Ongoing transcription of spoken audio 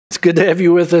good to have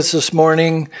you with us this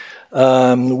morning.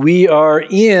 We are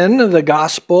in the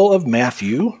Gospel of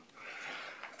Matthew.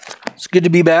 It's good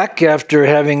to be back after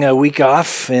having a week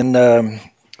off and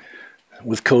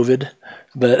with COVID,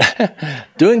 but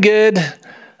doing good.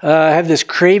 I have this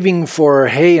craving for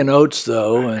hay and oats,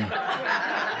 though. And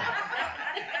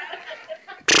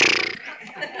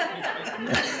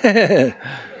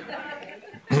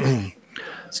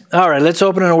all right, let's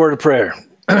open in a word of prayer.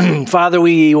 Father,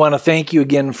 we want to thank you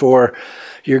again for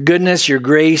your goodness, your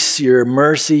grace, your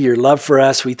mercy, your love for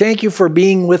us. We thank you for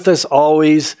being with us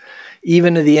always,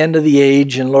 even to the end of the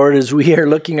age. And Lord, as we are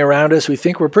looking around us, we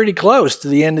think we're pretty close to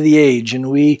the end of the age. And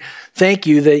we thank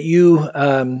you that you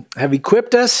have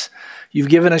equipped us. You've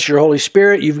given us your Holy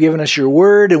Spirit. You've given us your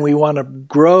word. And we want to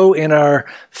grow in our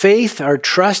faith, our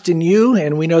trust in you.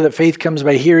 And we know that faith comes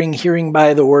by hearing, hearing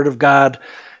by the word of God.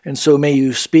 And so may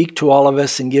you speak to all of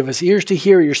us and give us ears to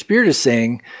hear what your Spirit is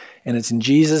saying. And it's in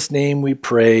Jesus' name we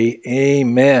pray.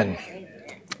 Amen.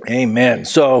 Amen.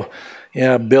 So,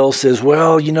 yeah, Bill says,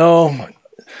 well, you know,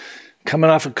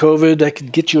 coming off of COVID, I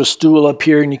could get you a stool up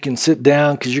here and you can sit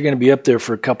down because you're going to be up there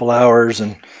for a couple hours.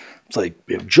 And it's like,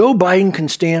 if Joe Biden can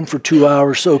stand for 2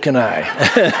 hours, so can I.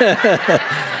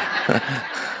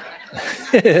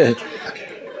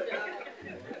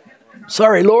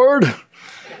 Sorry, Lord.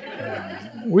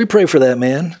 We pray for that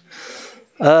man.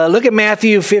 Look at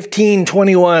Matthew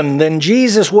 15:21. Then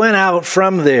Jesus went out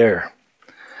from there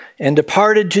and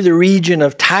departed to the region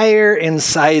of Tyre and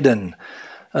Sidon.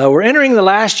 We're entering the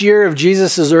last year of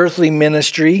Jesus' earthly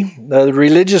ministry. The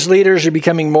religious leaders are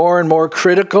becoming more and more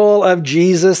critical of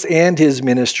Jesus and his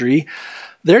ministry.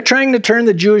 They're trying to turn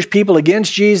the Jewish people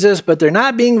against Jesus, but they're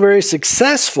not being very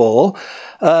successful.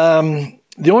 The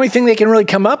only thing they can really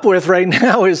come up with right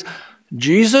now is,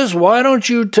 Jesus, why don't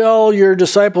you tell your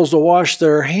disciples to wash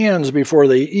their hands before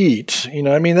they eat? You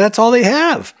know, I mean, that's all they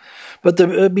have.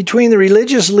 But between the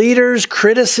religious leaders'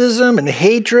 criticism and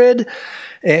hatred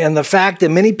and the fact that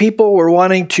many people were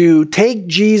wanting to take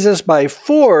Jesus by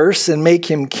force and make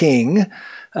him king,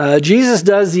 Jesus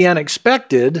does the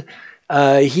unexpected.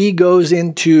 He goes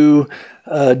into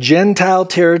Gentile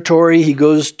territory. He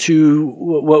goes to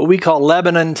what we call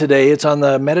Lebanon today. It's on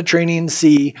the Mediterranean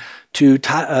Sea.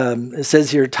 It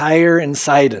says here Tyre and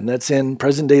Sidon. That's in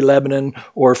present-day Lebanon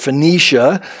or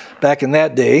Phoenicia back in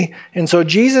that day. And so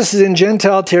Jesus is in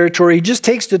Gentile territory. He just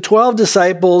takes the 12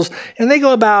 disciples, and they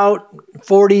go about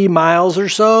 40 miles or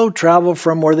so, travel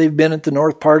from where they've been at the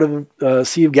north part of the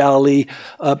Sea of Galilee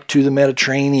up to the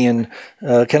Mediterranean,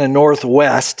 kind of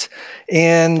northwest.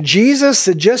 And Jesus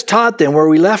had just taught them. Where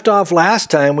we left off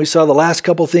last time, we saw the last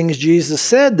couple things Jesus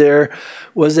said there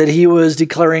was that he was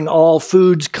declaring all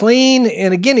foods clean.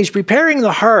 And again, he's preparing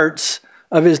the hearts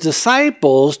of his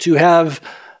disciples to have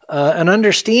an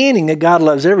understanding that God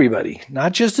loves everybody,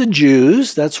 not just the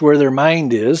Jews. That's where their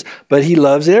mind is, but he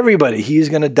loves everybody. He's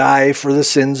going to die for the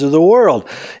sins of the world.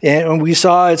 And we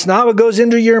saw it's not what goes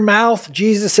into your mouth,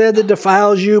 Jesus said, that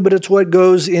defiles you, but it's what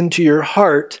goes into your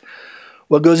heart.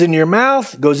 What goes into your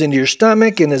mouth goes into your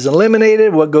stomach and is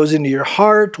eliminated. What goes into your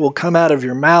heart will come out of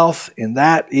your mouth, and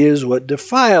that is what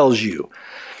defiles you.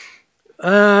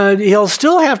 He'll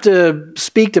still have to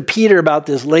speak to Peter about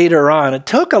this later on. It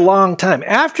took a long time.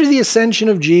 After the ascension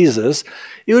of Jesus,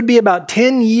 it would be about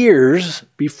 10 years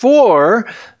before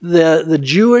the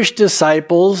Jewish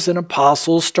disciples and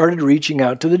apostles started reaching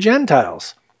out to the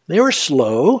Gentiles. They were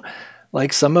slow,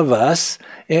 like some of us.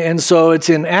 And so it's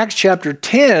in Acts chapter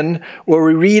 10 where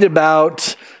we read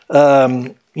about,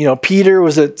 Peter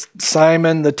was at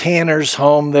Simon the tanner's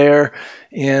home there,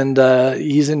 and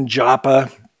he's in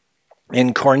Joppa.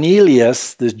 And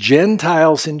Cornelius, this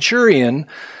Gentile centurion,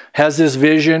 has this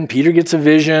vision. Peter gets a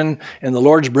vision, and the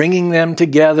Lord's bringing them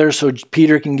together so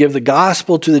Peter can give the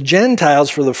gospel to the Gentiles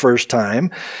for the first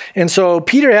time. And so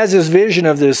Peter has this vision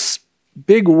of this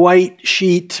big white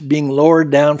sheet being lowered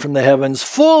down from the heavens,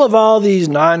 full of all these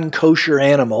non-kosher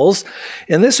animals.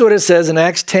 And this is what it says in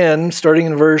Acts 10, starting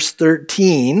in verse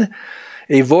 13.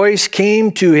 A voice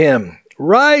came to him,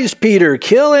 "Rise, Peter,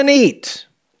 kill and eat."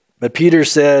 But Peter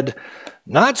said,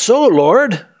 "Not so,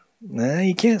 Lord."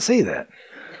 You can't say that.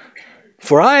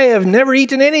 "For I have never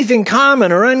eaten anything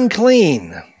common or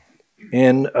unclean."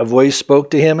 And a voice spoke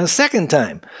to him a second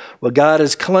time. "What God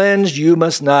has cleansed, you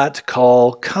must not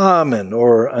call common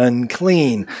or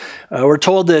unclean." We're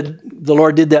told that the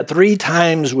Lord did that 3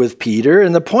 times with Peter.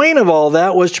 And the point of all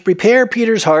that was to prepare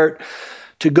Peter's heart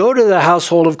to go to the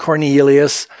household of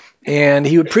Cornelius. And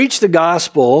he would preach the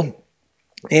gospel,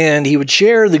 and he would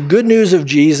share the good news of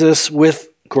Jesus with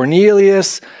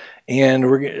Cornelius And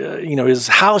his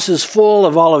house is full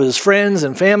of all of his friends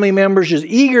and family members, just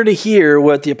eager to hear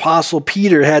what the Apostle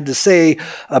Peter had to say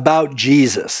about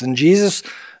Jesus. And Jesus,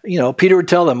 Peter would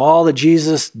tell them all that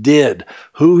Jesus did,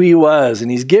 who he was, and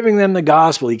he's giving them the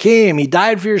gospel. He came, he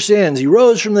died for your sins, he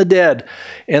rose from the dead.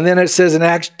 And then it says in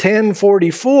Acts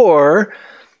 10:44,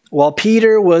 while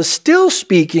Peter was still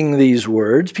speaking these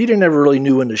words, Peter never really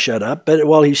knew when to shut up, but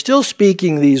while he's still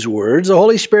speaking these words, the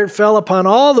Holy Spirit fell upon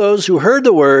all those who heard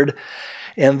the word,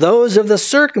 and those of the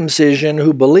circumcision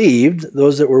who believed,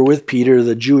 those that were with Peter,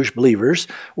 the Jewish believers,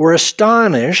 were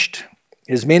astonished,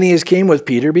 as many as came with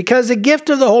Peter, because the gift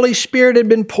of the Holy Spirit had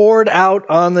been poured out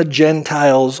on the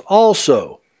Gentiles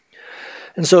also.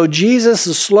 And so Jesus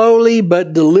is slowly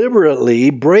but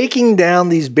deliberately breaking down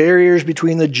these barriers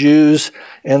between the Jews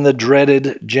and the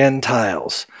dreaded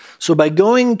Gentiles. So by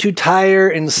going to Tyre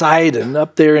and Sidon,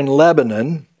 up there in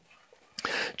Lebanon,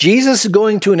 Jesus is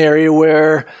going to an area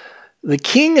where the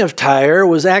king of Tyre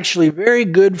was actually very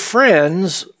good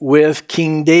friends with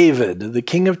King David, the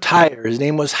king of Tyre. His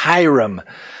name was Hiram.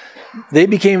 They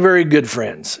became very good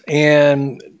friends.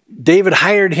 And David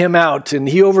hired him out, and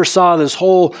he oversaw this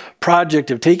whole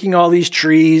project of taking all these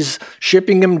trees,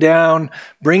 shipping them down,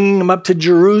 bringing them up to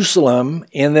Jerusalem.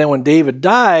 And then when David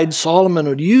died, Solomon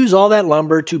would use all that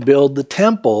lumber to build the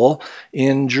temple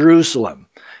in Jerusalem.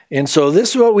 And so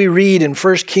this is what we read in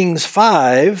 1 Kings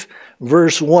 5,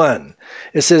 verse 1.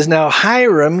 It says, "Now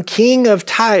Hiram, king of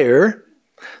Tyre,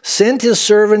 sent his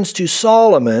servants to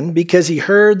Solomon because he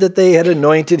heard that they had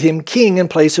anointed him king in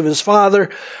place of his father,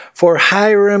 for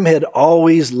Hiram had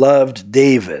always loved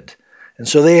David." And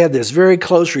so they had this very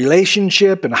close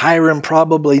relationship, and Hiram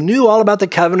probably knew all about the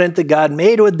covenant that God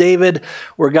made with David,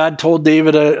 where God told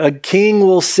David, a king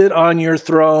will sit on your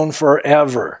throne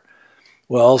forever.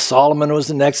 Well, Solomon was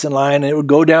the next in line, and it would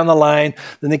go down the line.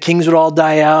 Then the kings would all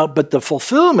die out, but the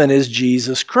fulfillment is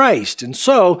Jesus Christ. And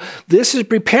so this is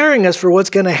preparing us for what's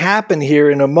going to happen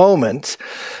here in a moment.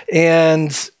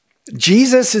 And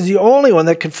Jesus is the only one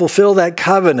that could fulfill that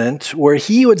covenant where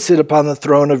he would sit upon the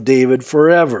throne of David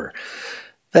forever.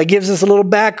 That gives us a little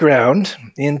background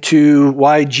into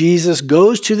why Jesus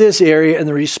goes to this area and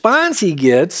the response he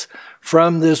gets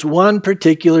from this one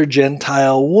particular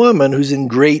Gentile woman who's in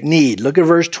great need. Look at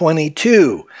verse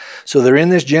 22. So they're in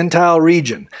this Gentile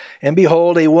region. "And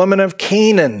behold, a woman of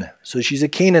Canaan," so she's a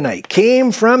Canaanite,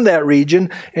 "came from that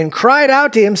region and cried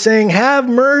out to him, saying, 'Have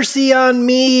mercy on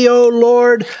me, O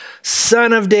Lord,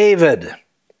 Son of David.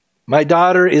 My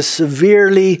daughter is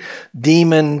severely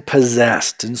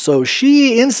demon-possessed.'" And so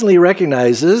she instantly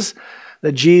recognizes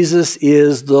that Jesus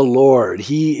is the Lord.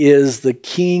 He is the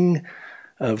King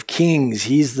of Kings.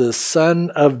 He's the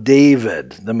Son of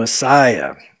David, the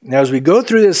Messiah. Now, as we go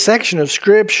through this section of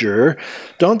Scripture,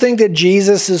 don't think that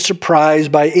Jesus is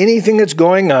surprised by anything that's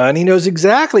going on. He knows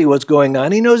exactly what's going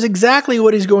on. He knows exactly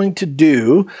what he's going to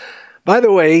do. By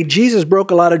the way, Jesus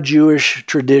broke a lot of Jewish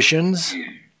traditions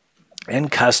and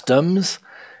customs,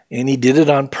 and he did it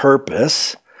on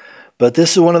purpose. But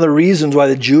this is one of the reasons why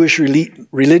the Jewish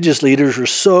religious leaders were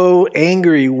so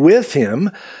angry with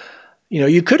him.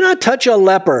 You could not touch a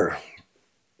leper.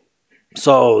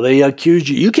 So they accused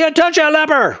you. You can't touch a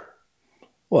leper.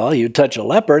 Well, you touch a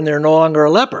leper and they're no longer a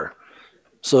leper.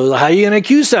 So how are you going to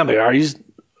accuse somebody?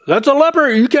 That's a leper.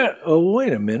 You can't. Oh,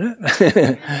 wait a minute.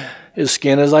 His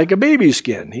skin is like a baby's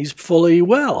skin. He's fully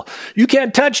well. You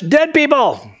can't touch dead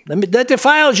people. That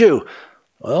defiles you.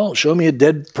 Well, show me a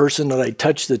dead person that I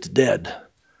touch that's dead.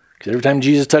 Because every time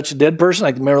Jesus touched a dead person,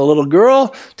 I can remember a little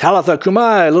girl, Talitha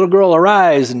Kumai, little girl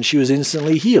arise, and she was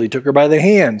instantly healed. He took her by the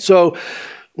hand. So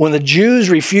when the Jews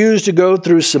refused to go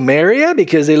through Samaria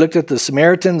because they looked at the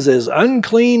Samaritans as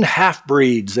unclean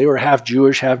half-breeds, they were half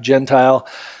Jewish, half Gentile.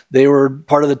 They were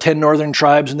part of the 10 northern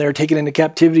tribes, and they were taken into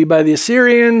captivity by the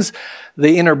Assyrians.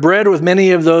 They interbred with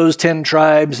many of those 10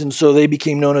 tribes, and so they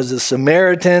became known as the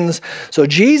Samaritans. So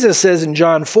Jesus says in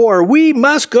John 4, we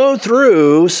must go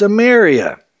through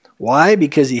Samaria. Why?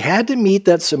 Because he had to meet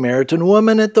that Samaritan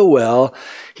woman at the well.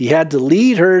 He had to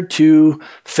lead her to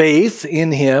faith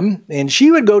in him, and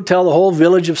she would go tell the whole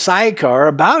village of Sychar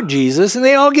about Jesus, and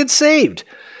they all get saved.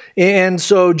 And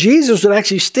so Jesus would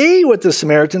actually stay with the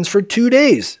Samaritans for 2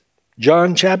 days.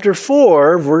 John chapter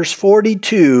 4, verse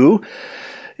 42,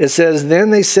 it says,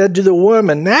 then they said to the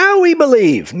woman, now we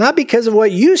believe, not because of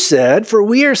what you said, for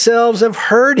we ourselves have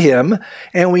heard him,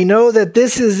 and we know that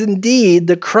this is indeed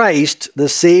the Christ, the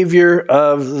Savior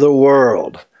of the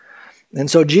world. And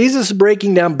so Jesus is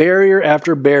breaking down barrier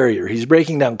after barrier. He's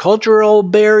breaking down cultural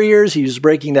barriers. He's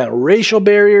breaking down racial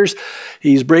barriers.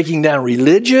 He's breaking down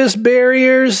religious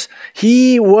barriers.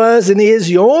 He was and is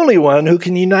the only one who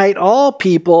can unite all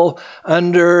people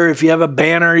under, if you have a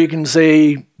banner, you can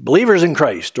say believers in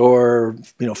Christ or,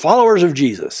 followers of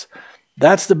Jesus.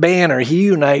 That's the banner he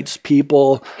unites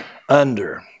people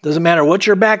under. Doesn't matter what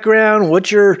your background,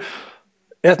 what your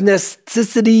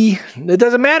ethnicity, it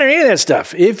doesn't matter any of that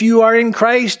stuff. If you are in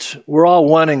Christ, we're all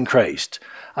one in Christ.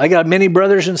 I got many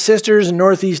brothers and sisters in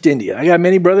Northeast India. I got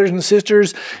many brothers and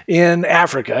sisters in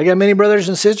Africa. I got many brothers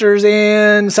and sisters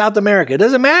in South America. It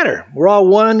doesn't matter. We're all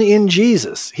one in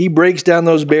Jesus. He breaks down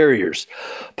those barriers.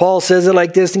 Paul says it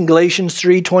like this in Galatians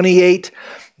 3:28.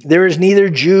 There is neither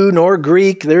Jew nor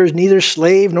Greek. There is neither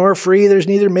slave nor free. There's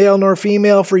neither male nor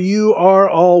female, for you are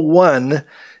all one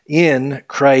in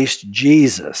Christ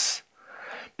Jesus.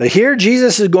 But here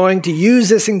Jesus is going to use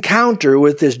this encounter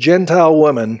with this Gentile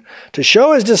woman to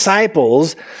show his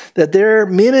disciples that their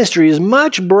ministry is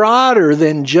much broader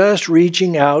than just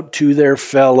reaching out to their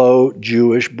fellow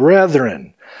Jewish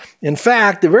brethren. In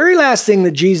fact, the very last thing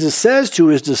that Jesus says to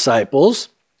his disciples,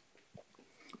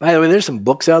 by the way, there's some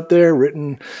books out there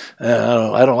written,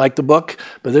 I don't like the book,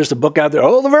 but there's a book out there,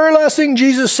 the very last thing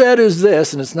Jesus said is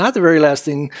this, and it's not the very last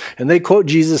thing, and they quote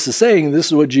Jesus as saying, this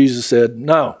is what Jesus said.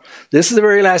 No, this is the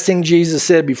very last thing Jesus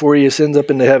said before he ascends up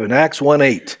into heaven, Acts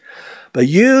 1:8. But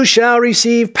you shall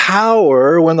receive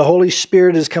power when the Holy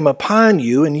Spirit has come upon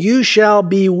you, and you shall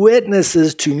be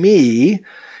witnesses to me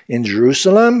in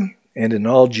Jerusalem and in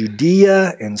all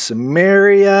Judea and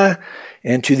Samaria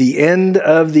and to the end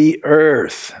of the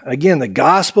earth. Again, the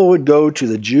gospel would go to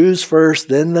the Jews first,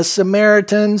 then the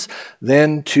Samaritans,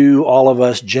 then to all of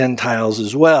us Gentiles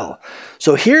as well.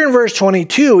 So here in verse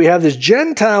 22, we have this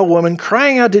Gentile woman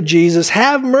crying out to Jesus,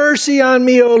 have mercy on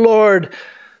me, O Lord,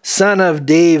 Son of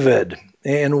David.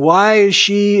 And why is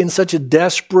she in such a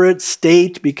desperate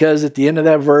state? Because at the end of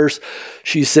that verse,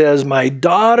 she says, my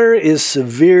daughter is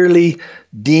severely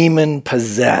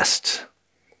demon-possessed.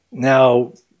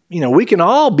 Now, we can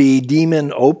all be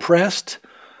demon oppressed.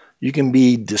 You can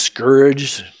be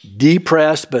discouraged,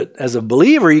 depressed, but as a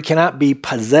believer, you cannot be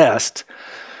possessed.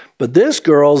 But this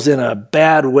girl's in a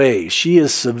bad way. She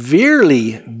is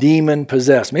severely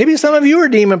demon-possessed. Maybe some of you were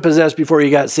demon-possessed before you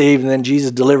got saved, and then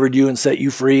Jesus delivered you and set you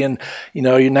free, and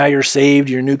now you're saved,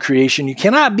 you're a new creation. You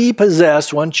cannot be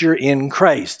possessed once you're in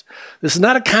Christ. This is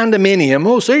not a condominium.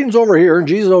 Oh, Satan's over here and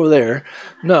Jesus over there.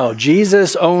 No,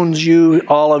 Jesus owns you,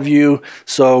 all of you,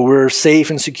 so we're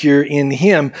safe and secure in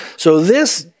him. So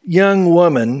this young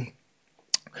woman,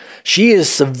 she is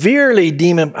severely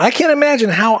I can't imagine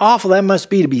how awful that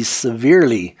must be to be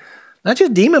severely, not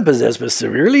just demon-possessed, but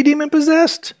severely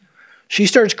demon-possessed. She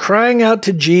starts crying out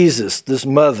to Jesus, this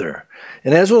mother.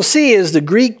 And as we'll see, as the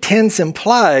Greek tense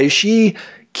implies, she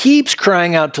keeps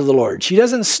crying out to the Lord. She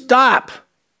doesn't stop.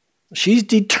 She's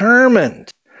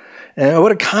determined. And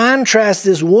what a contrast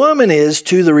this woman is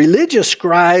to the religious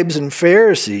scribes and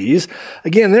Pharisees.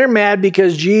 Again, they're mad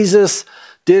because Jesus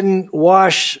didn't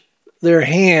wash their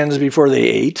hands before they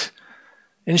ate.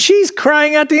 And she's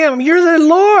crying out to him, you're the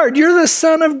Lord, you're the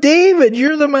Son of David,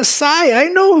 you're the Messiah, I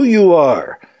know who you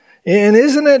are. And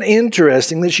isn't it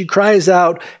interesting that she cries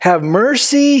out, have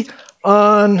mercy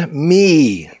on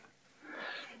me?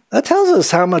 That tells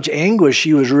us how much anguish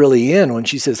she was really in when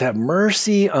she says, have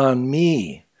mercy on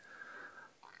me.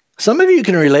 Some of you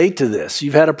can relate to this.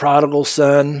 You've had a prodigal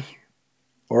son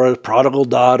or a prodigal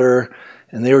daughter,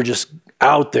 and they were just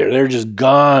out there. They're just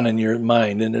gone in your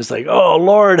mind. And it's like, oh,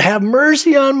 Lord, have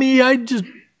mercy on me.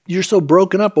 You're so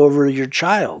broken up over your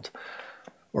child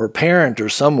or parent or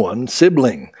someone,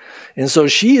 sibling. And so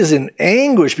she is in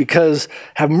anguish because,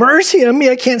 have mercy on me.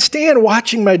 I can't stand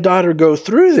watching my daughter go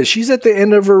through this. She's at the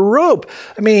end of her rope.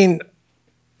 I mean,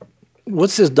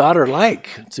 what's this daughter like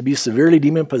to be severely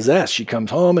demon-possessed? She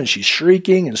comes home and she's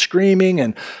shrieking and screaming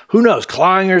and who knows,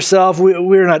 clawing herself.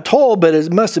 We're not told, but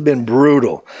it must have been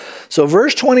brutal. So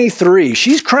verse 23,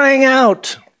 she's crying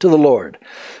out to the Lord,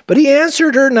 but he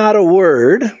answered her not a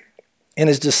word. And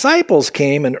his disciples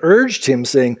came and urged him,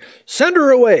 saying, send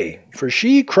her away, for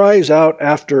she cries out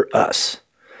after us.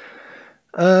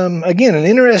 Again, an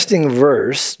interesting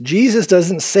verse. Jesus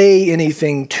doesn't say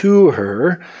anything to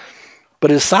her,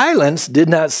 but his silence did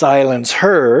not silence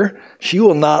her. She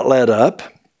will not let up.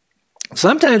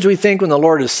 Sometimes we think when the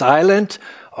Lord is silent,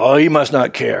 oh, he must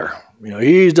not care.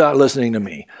 He's not listening to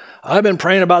me. I've been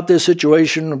praying about this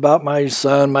situation, about my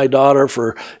son, my daughter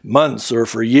for months or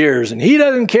for years, and he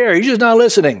doesn't care. He's just not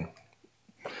listening.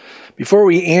 Before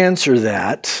we answer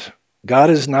that, God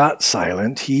is not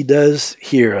silent. He does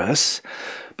hear us.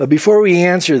 But before we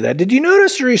answer that, did you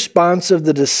notice the response of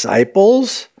the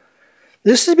disciples?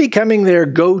 This is becoming their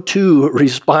go-to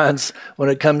response when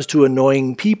it comes to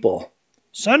annoying people.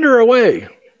 Send her away.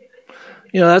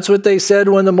 That's what they said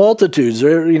when the multitudes,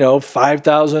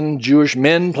 5,000 Jewish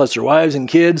men plus their wives and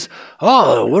kids.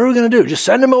 Oh, what are we going to do? Just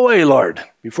send them away, Lord,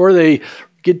 before they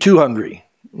get too hungry.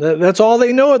 That's all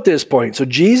they know at this point. So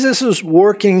Jesus is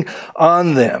working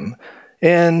on them.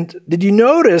 And did you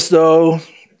notice, though,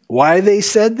 why they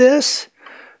said this?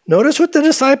 Notice what the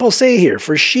disciples say here.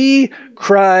 For she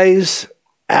cries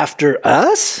after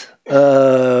us?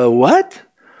 What?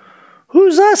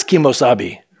 Who's us,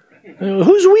 Kimosabi?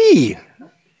 Who's we?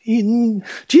 Jesus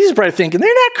is probably thinking, they're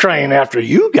not crying after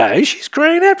you guys. She's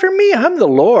crying after me. I'm the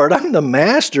Lord. I'm the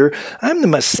Master. I'm the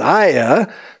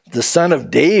Messiah, the Son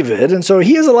of David. And so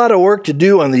he has a lot of work to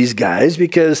do on these guys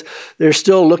because they're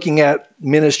still looking at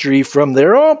ministry from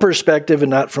their own perspective and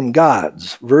not from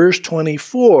God's. Verse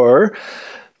 24,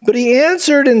 but he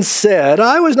answered and said,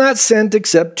 I was not sent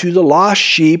except to the lost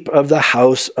sheep of the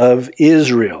house of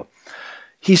Israel.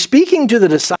 He's speaking to the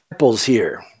disciples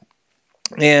here.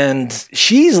 And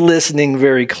she's listening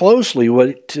very closely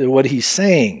to what he's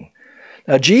saying.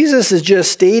 Now, Jesus is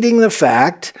just stating the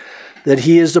fact that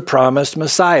he is the promised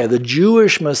Messiah, the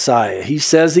Jewish Messiah. He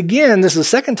says again, this is the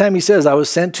second time he says, I was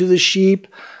sent to the sheep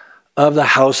of the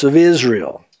house of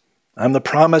Israel. I'm the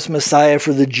promised Messiah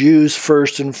for the Jews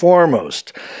first and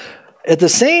foremost. At the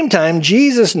same time,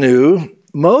 Jesus knew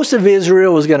most of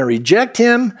Israel was going to reject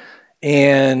him,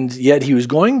 and yet he was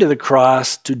going to the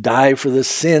cross to die for the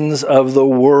sins of the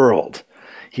world.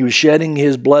 He was shedding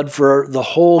his blood for the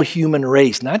whole human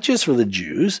race, not just for the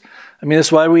Jews. I mean,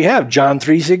 that's why we have John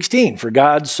 3:16. For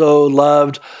God so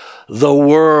loved the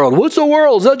world. What's the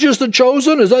world? Is that just the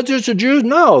chosen? Is that just the Jews?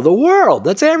 No, the world.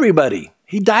 That's everybody.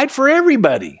 He died for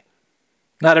everybody.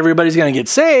 Not everybody's going to get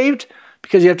saved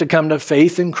because you have to come to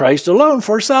faith in Christ alone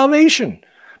for salvation.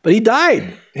 But he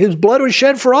died. His blood was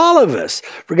shed for all of us.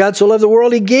 For God so loved the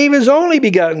world, he gave his only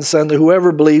begotten Son that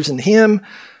whoever believes in him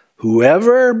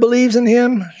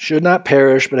should not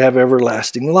perish but have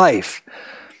everlasting life.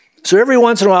 So every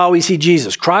once in a while we see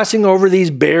Jesus crossing over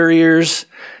these barriers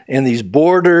and these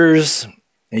borders.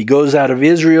 He goes out of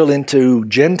Israel into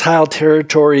Gentile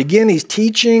territory. Again, he's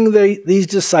teaching these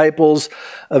disciples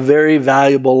a very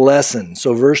valuable lesson.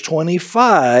 So verse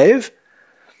 25,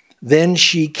 then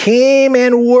she came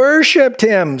and worshiped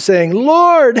him, saying,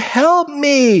 Lord, help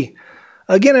me.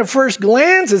 Again, at first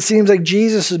glance, it seems like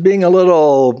Jesus is being a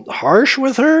little harsh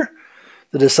with her.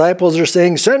 The disciples are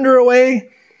saying, send her away.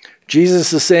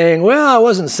 Jesus is saying, well, I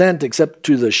wasn't sent except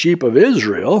to the sheep of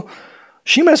Israel.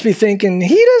 She must be thinking,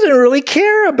 he doesn't really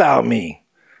care about me.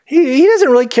 He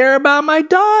doesn't really care about my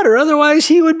daughter. Otherwise,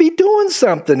 he would be doing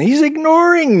something. He's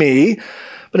ignoring me.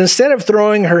 But instead of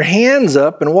throwing her hands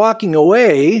up and walking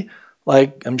away,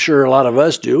 like I'm sure a lot of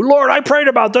us do, Lord, I prayed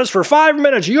about this for 5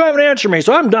 minutes. You haven't answered me,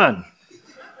 so I'm done.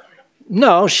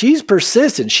 No, she's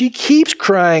persistent. She keeps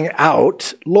crying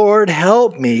out, Lord,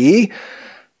 help me.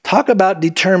 Talk about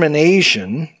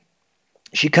determination.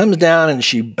 She comes down and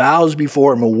she bows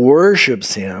before him and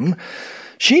worships him.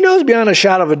 She knows beyond a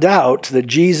shadow of a doubt that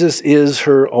Jesus is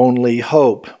her only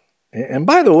hope. And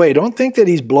by the way, don't think that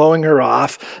he's blowing her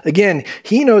off. Again,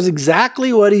 he knows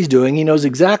exactly what he's doing. He knows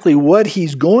exactly what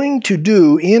he's going to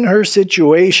do in her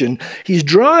situation. He's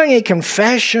drawing a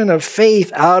confession of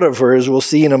faith out of her, as we'll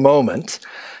see in a moment.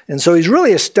 And so he's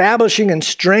really establishing and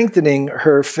strengthening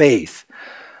her faith.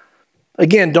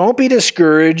 Again, don't be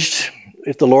discouraged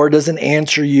if the Lord doesn't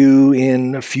answer you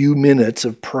in a few minutes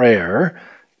of prayer.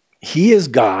 He is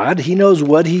God. He knows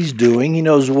what he's doing. He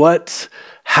knows what,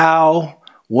 how,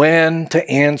 when to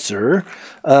answer.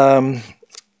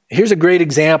 Here's a great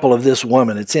example of this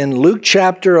woman. It's in Luke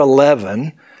chapter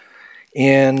 11,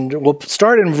 and we'll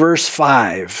start in verse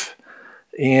 5.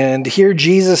 And here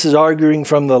Jesus is arguing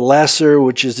from the lesser,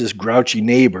 which is this grouchy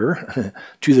neighbor,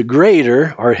 to the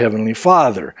greater, our Heavenly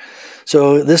Father.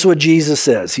 So this is what Jesus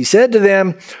says. He said to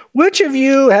them, which of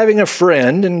you having a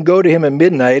friend and go to him at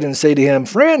midnight and say to him,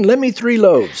 friend, lend me 3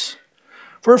 loaves?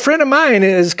 For a friend of mine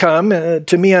has come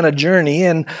to me on a journey,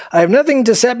 and I have nothing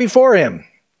to set before him.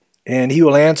 And he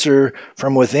will answer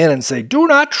from within and say, do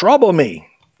not trouble me.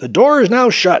 The door is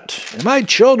now shut, and my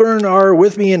children are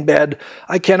with me in bed.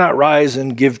 I cannot rise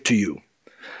and give to you.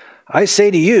 I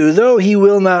say to you, though he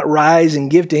will not rise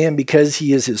and give to him because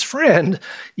he is his friend,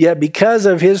 yet because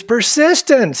of his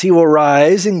persistence he will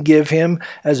rise and give him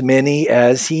as many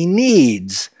as he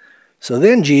needs. So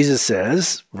then Jesus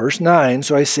says, verse 9,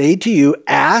 so I say to you,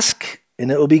 ask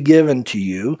and it will be given to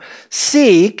you.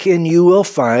 Seek, and you will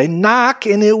find. Knock,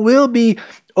 and it will be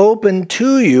open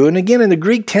to you. And again, in the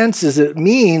Greek tenses, it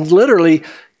means literally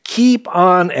keep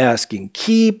on asking,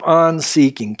 keep on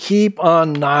seeking, keep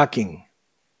on knocking.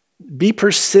 Be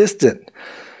persistent.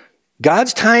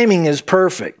 God's timing is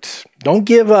perfect. Don't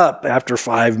give up after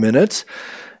 5 minutes.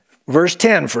 Verse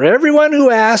 10, for everyone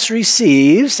who asks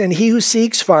receives, and he who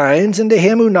seeks finds, and to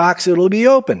him who knocks it will be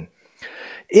open.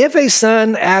 If a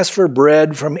son asks for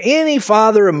bread from any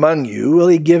father among you, will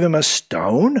he give him a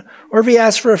stone? Or if he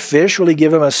asks for a fish, will he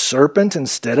give him a serpent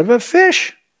instead of a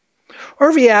fish? Or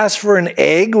if he asks for an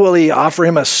egg, will he offer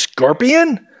him a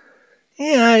scorpion?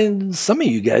 Yeah, some of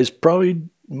you guys probably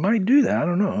might do that. I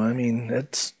don't know. I mean,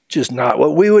 that's just not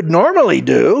what we would normally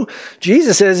do.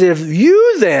 Jesus says, if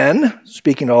you then,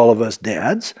 speaking to all of us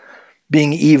dads,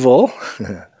 being evil,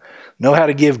 know how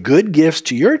to give good gifts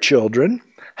to your children,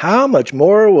 how much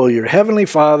more will your heavenly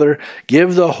Father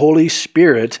give the Holy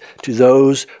Spirit to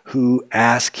those who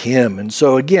ask him? And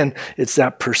so again, it's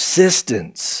that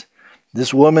persistence.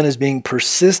 This woman is being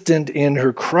persistent in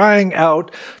her crying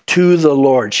out to the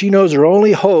Lord. She knows her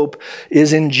only hope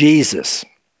is in Jesus.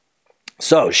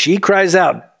 So she cries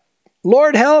out,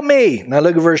 Lord, help me. Now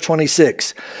look at verse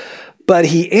 26. But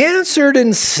he answered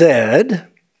and said,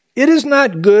 it is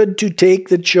not good to take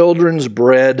the children's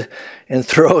bread and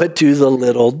throw it to the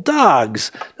little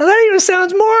dogs. Now that even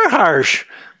sounds more harsh.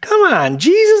 Come on,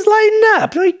 Jesus, lighten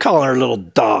up. Don't you calling her a little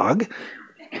dog.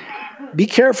 Be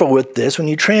careful with this when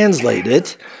you translate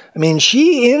it. I mean,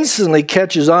 she instantly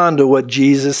catches on to what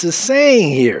Jesus is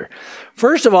saying here.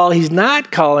 First of all, he's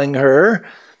not calling her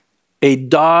a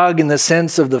dog in the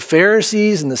sense of the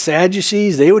Pharisees and the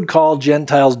Sadducees. They would call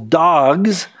Gentiles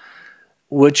dogs,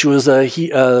 which was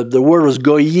the word was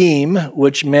goyim,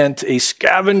 which meant a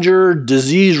scavenger,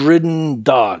 disease-ridden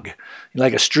dog,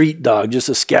 like a street dog, just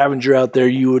a scavenger out there.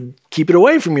 You would keep it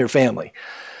away from your family.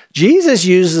 Jesus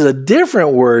uses a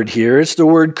different word here. It's the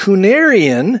word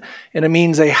kunarian, and it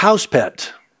means a house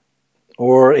pet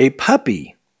or a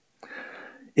puppy.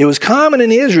 It was common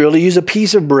in Israel to use a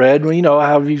piece of bread. You know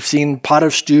how you've seen pot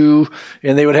of stew,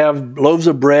 and they would have loaves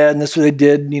of bread, and that's what they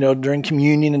did, during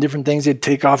communion and different things. They'd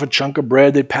take off a chunk of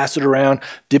bread, they'd pass it around,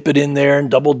 dip it in there, and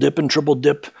double dip and triple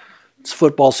dip. It's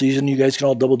football season. You guys can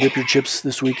all double dip your chips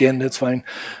this weekend. That's fine.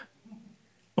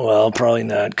 Well, probably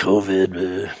not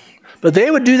COVID, but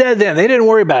they would do that then. They didn't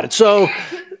worry about it. So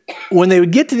when they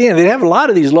would get to the end, they'd have a lot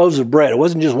of these loaves of bread. It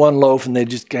wasn't just one loaf and they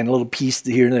just kind of a little piece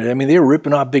here and there. I mean, they were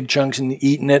ripping off big chunks and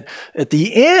eating it. At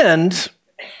the end,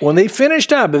 when they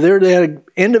finished up, if they had an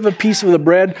end of a piece of the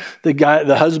bread,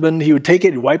 the husband, he would take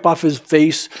it, wipe off his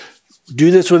face,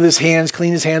 do this with his hands,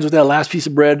 clean his hands with that last piece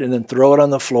of bread, and then throw it on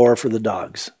the floor for the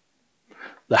dogs,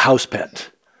 the house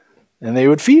pet. And they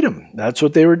would feed him. That's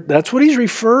what he's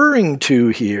referring to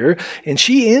here. And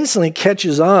she instantly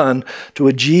catches on to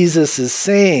what Jesus is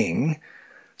saying.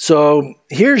 So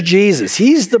here's Jesus.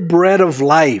 He's the bread of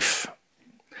life.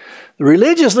 The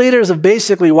religious leaders have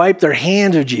basically wiped their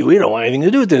hands of Jesus. We don't want anything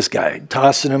to do with this guy,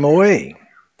 tossing him away.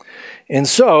 And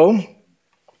so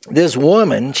this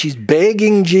woman, she's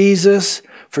begging Jesus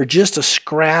for just a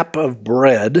scrap of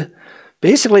bread,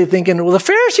 basically thinking, well, the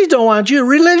Pharisees don't want you,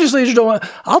 religious leaders don't want,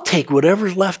 I'll take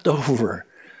whatever's left over.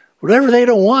 Whatever they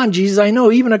don't want, Jesus, I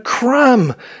know even a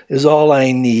crumb is all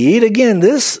I need. Again,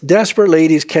 this desperate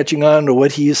lady is catching on to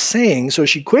what he is saying. So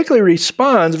she quickly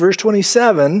responds, verse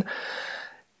 27,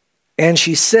 and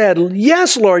she said,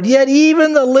 yes, Lord, yet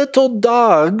even the little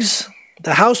dogs,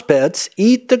 the house pets,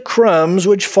 eat the crumbs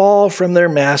which fall from their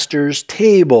master's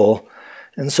table.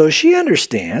 And so she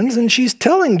understands, and she's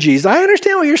telling Jesus, I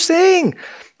understand what you're saying.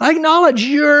 I acknowledge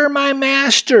you're my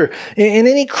master. And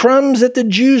any crumbs that the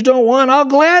Jews don't want, I'll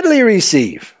gladly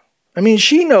receive. I mean,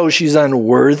 she knows she's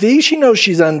unworthy. She knows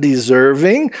she's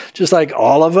undeserving, just like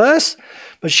all of us.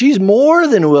 But she's more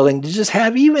than willing to just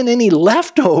have even any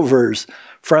leftovers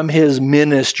from his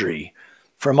ministry,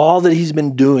 from all that he's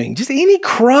been doing. Just any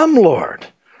crumb, Lord.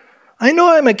 I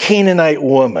know I'm a Canaanite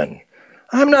woman.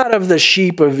 I'm not of the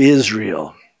sheep of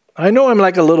Israel. I know I'm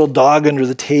like a little dog under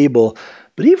the table,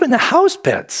 but even the house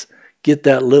pets get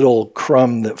that little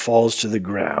crumb that falls to the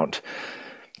ground.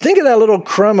 Think of that little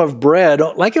crumb of bread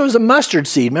like it was a mustard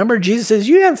seed. Remember, Jesus says,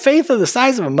 you have faith of the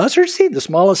size of a mustard seed, the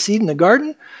smallest seed in the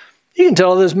garden? You can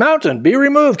tell this mountain, be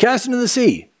removed, cast into the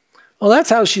sea. Well, that's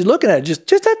how she's looking at it, just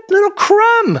that little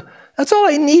crumb. That's all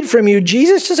I need from you,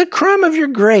 Jesus. Just a crumb of your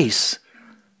grace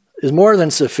is more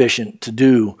than sufficient to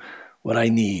do what I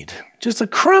need. Just a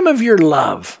crumb of your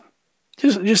love.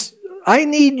 Just I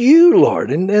need you,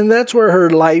 Lord. And that's where her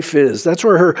life is. That's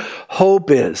where her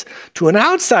hope is. To an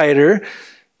outsider,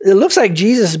 It looks like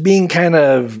Jesus is being kind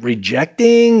of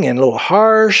rejecting and a little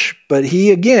harsh, but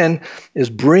he, again, is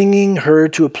bringing her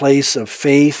to a place of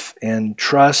faith and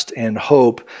trust and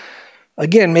hope.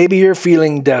 Again, maybe you're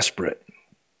feeling desperate.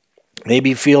 Maybe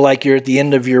you feel like you're at the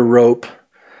end of your rope.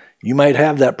 You might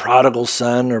have that prodigal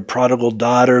son or prodigal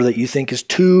daughter that you think is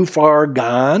too far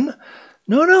gone.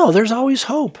 No, there's always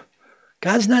hope.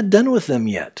 God's not done with them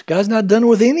yet. God's not done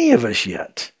with any of us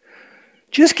yet.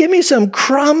 Just give me some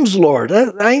crumbs, Lord.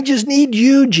 I just need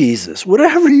you, Jesus.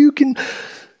 Whatever you can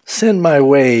send my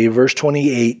way. Verse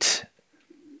 28.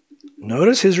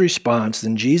 Notice his response.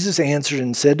 Then Jesus answered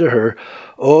and said to her,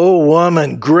 "O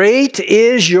woman, great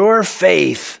is your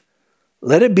faith.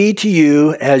 Let it be to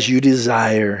you as you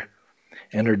desire."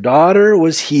 And her daughter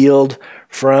was healed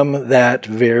from that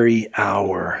very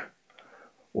hour.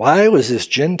 Why was this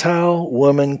Gentile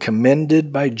woman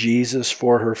commended by Jesus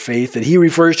for her faith that he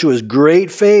refers to as great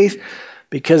faith?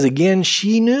 Because again,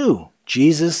 she knew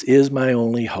Jesus is my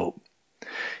only hope.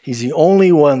 He's the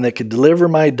only one that could deliver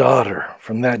my daughter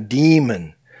from that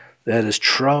demon that is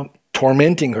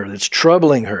tormenting her, that's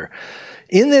troubling her.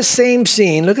 In this same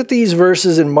scene, look at these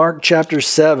verses in Mark chapter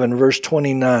 7, verse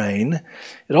 29.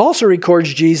 It also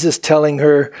records Jesus telling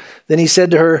her, then he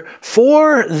said to her,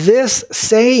 "For this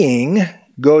saying,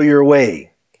 go your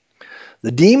way.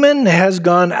 The demon has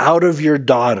gone out of your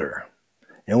daughter."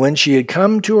 And when she had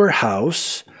come to her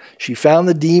house, she found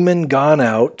the demon gone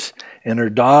out and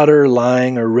her daughter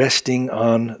lying or resting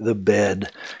on the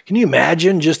bed. Can you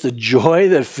imagine just the joy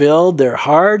that filled their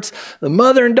hearts? The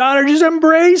mother and daughter just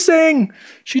embracing.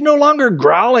 She's no longer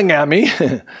growling at me,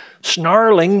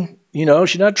 snarling.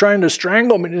 She's not trying to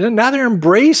strangle me. Now they're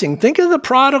embracing. Think of the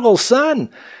prodigal son.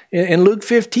 In Luke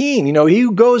 15, he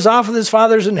goes off with his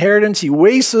father's inheritance. He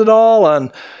wastes it all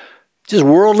on just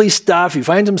worldly stuff. He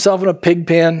finds himself in a pig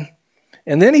pen.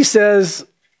 And then he says,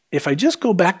 if I just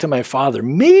go back to my father,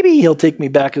 maybe he'll take me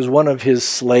back as one of his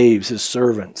slaves, his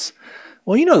servants.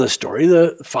 Well, you know the story.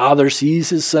 The father sees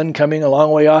his son coming a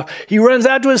long way off. He runs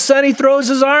out to his son. He throws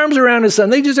his arms around his son.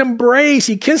 They just embrace.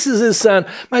 He kisses his son.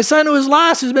 My son who was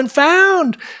lost has been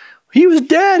found. He was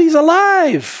dead. He's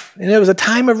alive. And it was a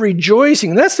time of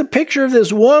rejoicing. That's the picture of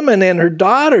this woman and her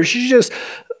daughter. She's just,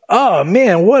 oh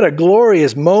man, what a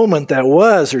glorious moment that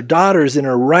was. Her daughter's in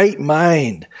her right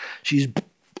mind.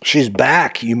 She's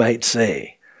back, you might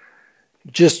say.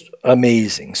 Just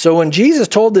amazing. So when Jesus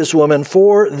told this woman,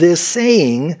 "For this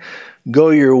saying, go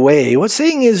your way," what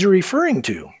saying is he referring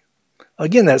to?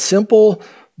 Again, that simple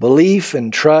belief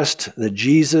and trust that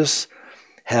Jesus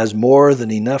has more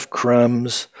than enough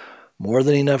crumbs, more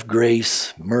than enough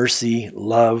grace, mercy,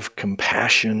 love,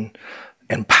 compassion,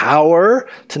 and power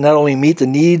to not only meet the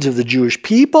needs of the Jewish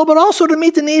people, but also to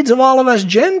meet the needs of all of us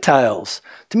Gentiles,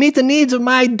 to meet the needs of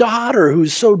my daughter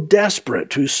who's so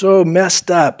desperate, who's so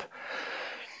messed up.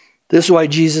 This is why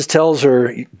Jesus tells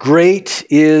her, great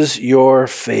is your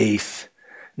faith.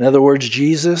 In other words,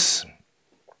 Jesus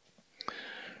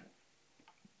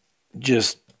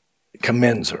just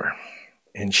commends her.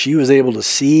 And she was able to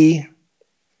see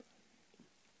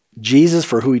Jesus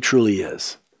for who he truly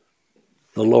is.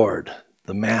 The Lord,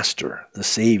 the Master, the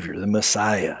Savior, the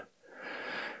Messiah.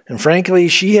 And frankly,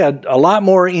 she had a lot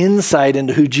more insight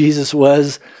into who Jesus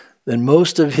was than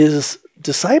most of his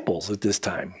disciples at this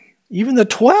time. Even the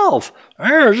 12.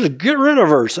 Just get rid of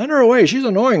her. Send her away. She's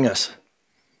annoying us.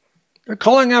 She's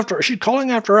calling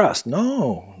after us.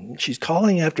 No, she's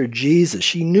calling after Jesus.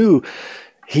 She knew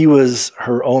he was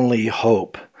her only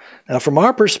hope. Now, from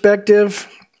our perspective,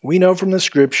 we know from the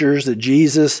scriptures that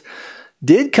Jesus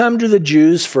did come to the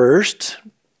Jews first.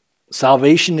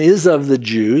 Salvation is of the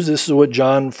Jews. This is what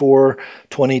John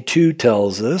 4:22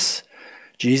 tells us.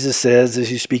 Jesus says, as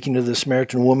he's speaking to the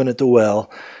Samaritan woman at the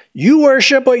well, "You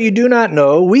worship what you do not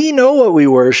know. We know what we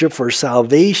worship, for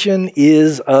salvation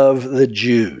is of the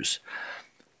Jews."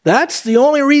 That's the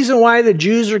only reason why the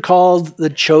Jews are called the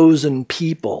chosen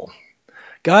people.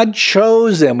 God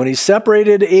chose them. When he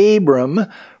separated Abram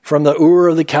from the Ur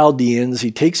of the Chaldeans,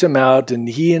 he takes him out, and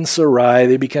he and Sarai,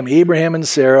 they become Abraham and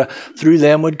Sarah. Through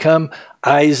them would come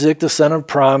Isaac, the son of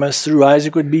promise. Through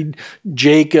Isaac would be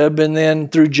Jacob, and then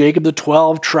through Jacob, the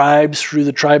 12 tribes. Through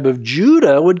the tribe of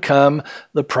Judah would come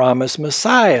the promised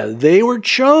Messiah. They were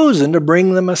chosen to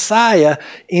bring the Messiah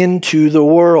into the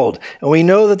world. And we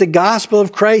know that the gospel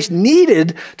of Christ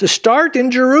needed to start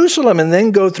in Jerusalem and then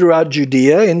go throughout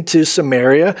Judea into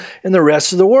Samaria and the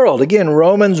rest of the world. Again,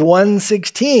 Romans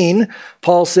 1:16,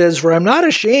 Paul says, "For I'm not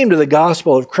ashamed of the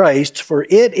gospel of Christ, for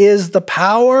it is the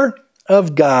power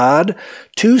of God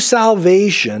to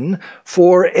salvation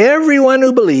for everyone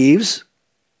who believes,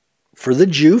 for the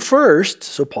Jew first,"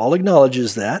 so Paul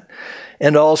acknowledges that,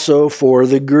 and also for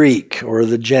the Greek or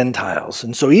the Gentiles.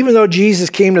 And so even though Jesus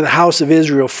came to the house of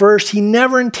Israel first, he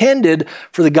never intended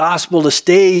for the gospel to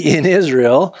stay in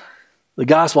Israel. The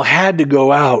gospel had to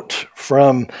go out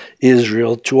from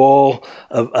Israel to all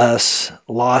of us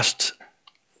lost,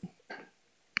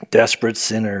 desperate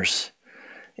sinners.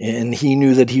 And he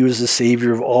knew that he was the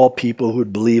Savior of all people who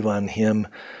would believe on him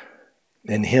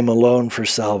and him alone for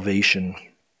salvation.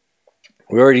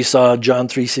 We already saw John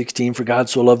 3:16, for God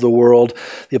so loved the world.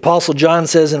 The Apostle John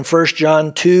says in 1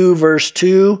 John 2, verse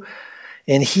 2,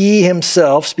 and he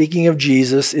himself, speaking of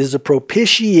Jesus, is a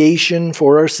propitiation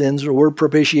for our sins. The word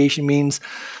propitiation means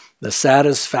the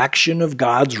satisfaction of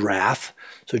God's wrath.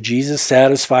 So Jesus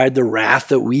satisfied the wrath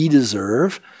that we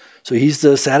deserve. So he's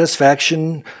the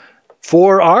satisfaction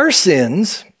for our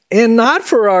sins, and not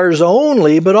for ours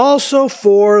only, but also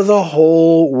for the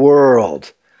whole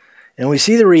world. And we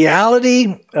see the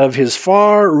reality of his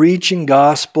far-reaching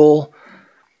gospel,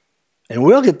 and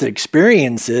we'll get to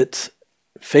experience it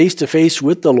face to face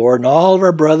with the Lord and all of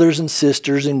our brothers and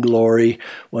sisters in glory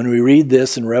when we read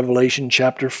this in Revelation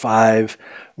chapter 5,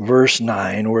 verse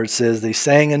 9, where it says, they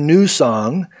sang a new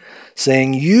song,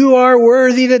 saying, you are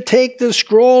worthy to take the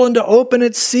scroll and to open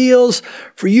its seals,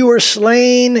 for you were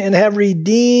slain and have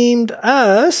redeemed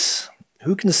us.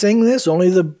 Who can sing this? Only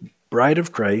the bride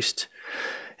of Christ.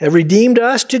 Have redeemed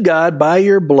us to God by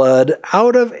your blood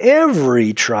out of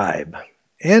every tribe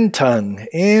and tongue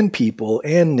and people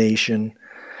and nation,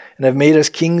 and have made us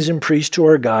kings and priests to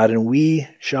our God, and we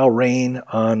shall reign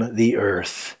on the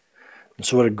earth. And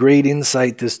so what a great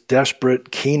insight this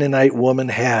desperate Canaanite woman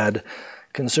had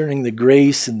concerning the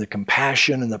grace and the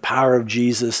compassion and the power of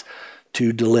Jesus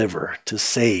to deliver, to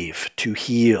save, to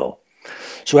heal.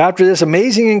 So after this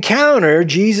amazing encounter,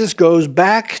 Jesus goes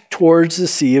back towards the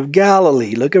Sea of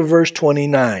Galilee. Look at verse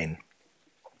 29.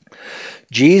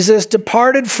 Jesus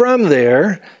departed from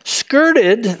there,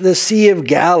 skirted the Sea of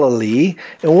Galilee,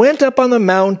 and went up on the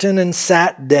mountain and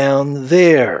sat down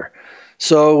there.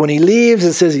 So when he leaves,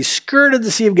 it says he skirted the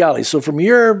Sea of Galilee. So from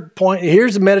your point,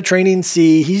 here's the Mediterranean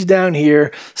Sea. He's down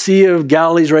here. Sea of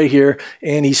Galilee's right here.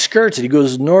 And he skirts it. He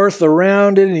goes north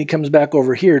around it, and he comes back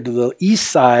over here to the east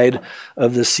side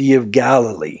of the Sea of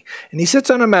Galilee. And he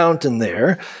sits on a mountain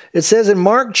there. It says in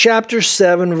Mark chapter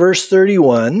 7, verse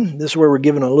 31, this is where we're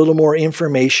given a little more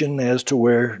information as to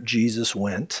where Jesus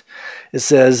went. It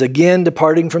says, again,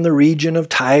 departing from the region of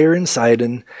Tyre and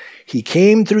Sidon, he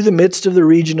came through the midst of the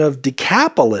region of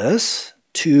Decapolis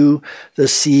to the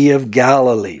Sea of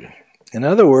Galilee. In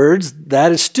other words,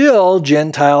 that is still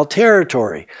Gentile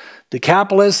territory.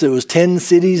 Decapolis, it was 10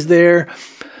 cities there.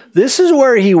 This is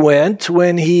where he went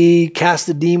when he cast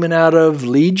the demon out of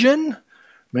Legion.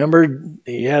 Remember,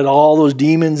 he had all those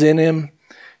demons in him.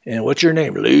 And what's your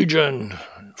name? Legion,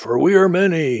 for we are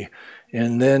many.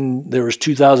 And then there was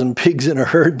 2,000 pigs in a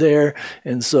herd there.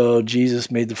 And so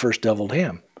Jesus made the first deviled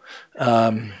ham.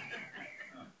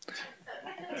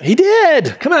 He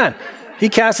did. Come on. He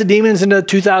cast the demons into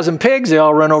 2,000 pigs. They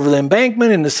all run over the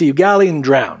embankment in the Sea of Galilee and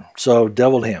drown. So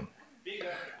deviled him.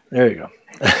 There you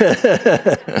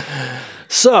go.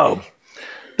 So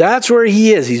that's where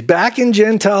he is. He's back in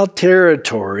Gentile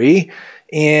territory.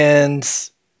 And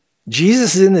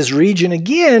Jesus is in this region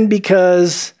again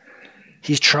because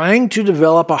he's trying to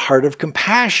develop a heart of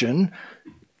compassion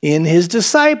in his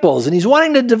disciples. And he's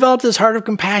wanting to develop this heart of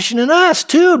compassion in us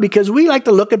too, because we like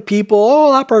to look at people,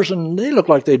 oh, that person, they look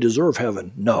like they deserve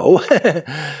heaven. No.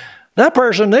 That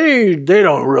person, they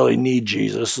don't really need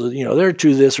Jesus. You know, they're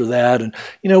too this or that. And,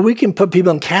 you know, we can put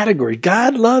people in categories.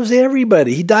 God loves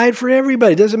everybody. He died for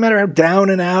everybody. It doesn't matter how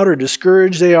down and out or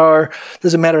discouraged they are. It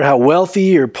doesn't matter how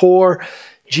wealthy or poor.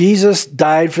 Jesus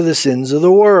died for the sins of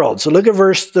the world. So look at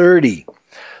verse 30.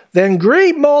 Then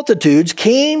great multitudes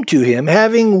came to him,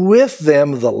 having with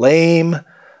them the lame,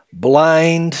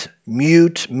 blind,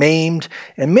 mute, maimed,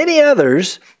 and many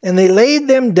others, and they laid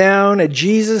them down at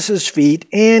Jesus' feet,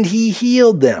 and he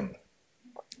healed them.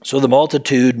 So the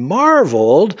multitude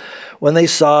marveled when they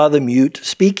saw the mute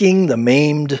speaking, the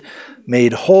maimed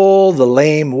made whole, the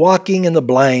lame walking, and the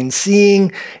blind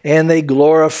seeing, and they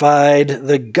glorified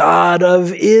the God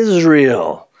of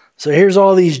Israel. So here's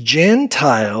all these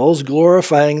Gentiles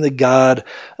glorifying the God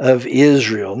of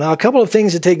Israel. Now, a couple of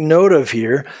things to take note of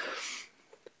here.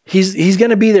 He's going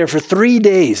to be there for 3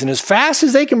 days, and as fast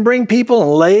as they can bring people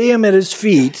and lay them at his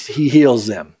feet, he heals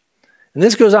them. And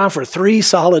this goes on for 3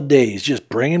 solid days, just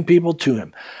bringing people to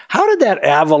him. How did that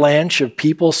avalanche of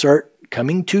people start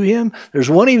coming to him? There's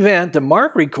one event that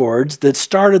Mark records that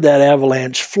started that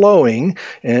avalanche flowing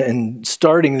and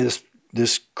starting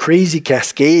this crazy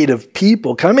cascade of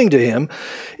people coming to him.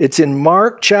 It's in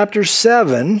Mark chapter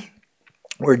 7,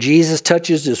 where Jesus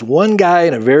touches this one guy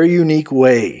in a very unique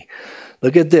way.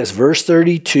 Look at this, verse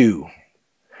 32.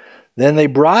 Then they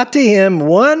brought to him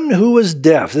one who was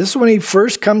deaf. This is when he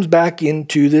first comes back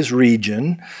into this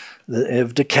region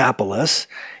of Decapolis.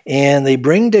 And they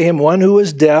bring to him one who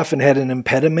was deaf and had an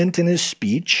impediment in his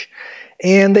speech.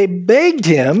 And they begged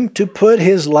him to put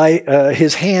his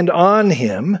hand on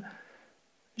him.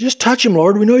 Just touch him,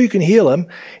 Lord. We know you can heal him.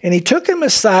 And he took him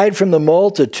aside from the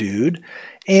multitude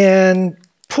and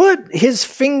put his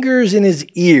fingers in his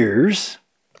ears.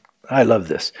 I love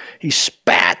this. He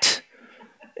spat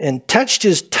and touched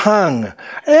his tongue.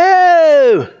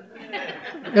 Oh!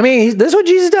 I mean, this is what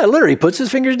Jesus does. Literally, he puts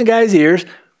his fingers in the guy's ears,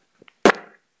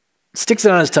 sticks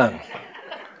it on his tongue.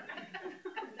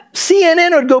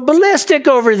 CNN would go ballistic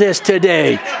over this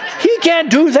today. He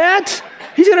can't do that.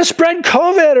 He's going to spread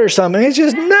COVID or something. It's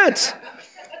just nuts.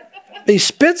 He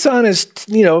spits on his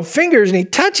fingers and he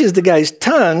touches the guy's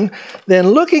tongue. Then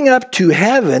looking up to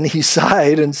heaven, he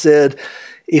sighed and said,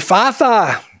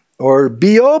 Ephatha, or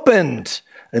be opened.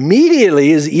 Immediately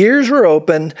his ears were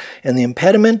opened and the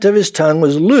impediment of his tongue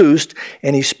was loosed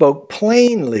and he spoke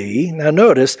plainly. Now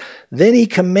notice, then he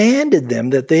commanded them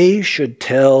that they should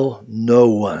tell no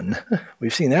one.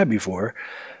 We've seen that before.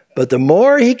 But the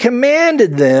more he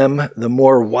commanded them, the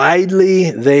more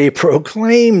widely they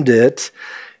proclaimed it.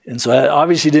 And so that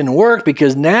obviously didn't work,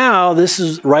 because now this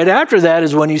is right after that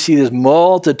is when you see this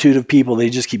multitude of people. They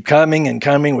just keep coming and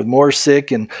coming with more sick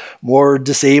and more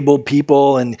disabled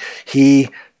people, and he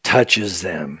touches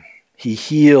them. He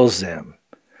heals them.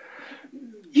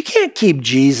 You can't keep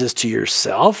Jesus to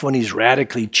yourself when he's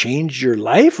radically changed your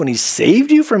life, when he's saved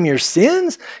you from your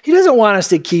sins. He doesn't want us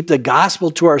to keep the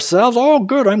gospel to ourselves. Oh,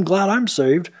 good, I'm glad I'm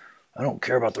saved. I don't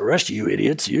care about the rest of you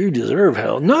idiots. You deserve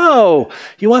hell. No,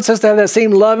 he wants us to have that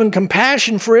same love and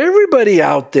compassion for everybody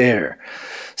out there.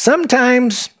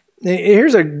 Sometimes,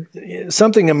 here's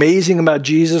something amazing about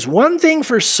Jesus. One thing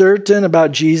for certain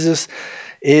about Jesus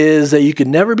is that you could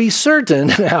never be certain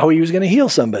how he was going to heal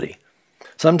somebody.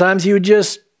 Sometimes he would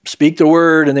just speak the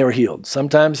word and they were healed.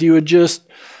 Sometimes he would just,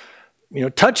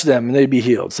 touch them and they'd be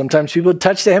healed. Sometimes people would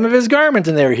touch the hem of his garment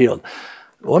and they were healed.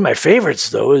 One of my favorites,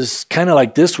 though, is kind of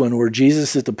like this one where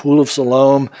Jesus is at the pool of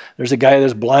Siloam. There's a guy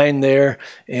that's blind there,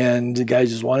 and the guy's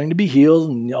just wanting to be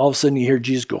healed, and all of a sudden you hear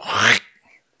Jesus go,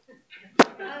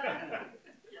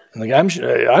 and the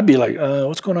guy, I'd be like,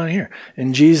 what's going on here?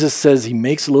 And Jesus says he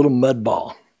makes a little mud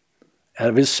ball out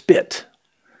of his spit,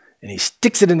 and he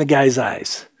sticks it in the guy's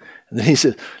eyes. And then he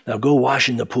says, now go wash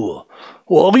in the pool.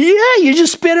 Well, yeah, you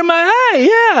just spit in my eye.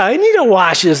 Yeah, I need to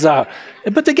wash this out.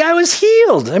 But the guy was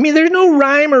healed. I mean, there's no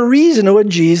rhyme or reason to what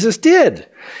Jesus did.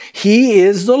 He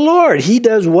is the Lord. He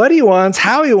does what he wants,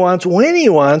 how he wants, when he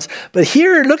wants. But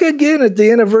here, look again at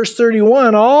the end of verse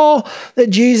 31. All that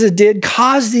Jesus did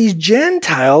caused these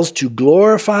Gentiles to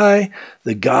glorify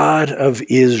the God of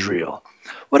Israel.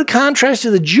 What a contrast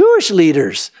to the Jewish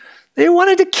leaders. They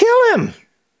wanted to kill him.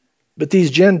 But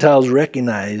these Gentiles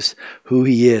recognize who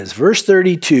he is. Verse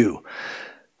 32.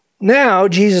 Now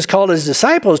Jesus called his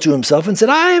disciples to himself and said,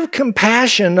 I have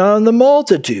compassion on the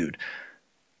multitude.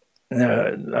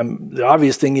 The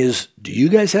obvious thing is, do you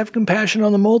guys have compassion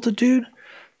on the multitude?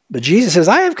 But Jesus says,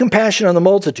 I have compassion on the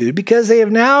multitude because they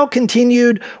have now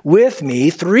continued with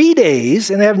me 3 days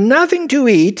and have nothing to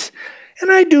eat,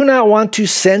 and I do not want to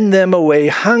send them away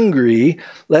hungry,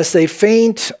 lest they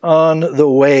faint on the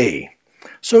way.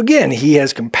 So again, he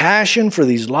has compassion for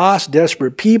these lost,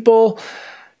 desperate people.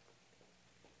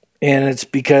 And it's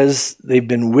because they've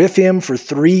been with him for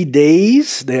 3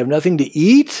 days. They have nothing to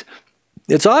eat.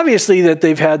 It's obviously that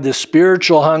they've had this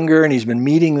spiritual hunger and he's been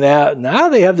meeting that. Now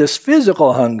they have this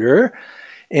physical hunger.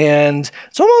 And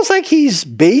it's almost like he's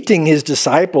baiting his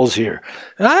disciples here.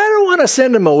 And I don't want to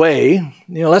send them away,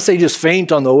 unless they just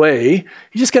faint on the way.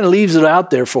 He just kind of leaves it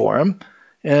out there for them.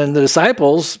 And the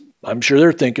disciples, I'm sure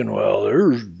they're thinking, well,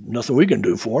 there's nothing we can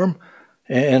do for them.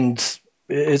 And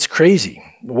it's crazy.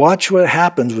 Watch what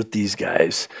happens with these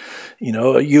guys.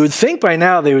 You would think by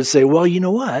now they would say, well, you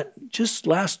know what? Just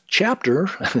last chapter,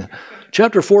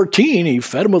 chapter 14, he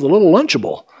fed them with a little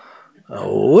Lunchable.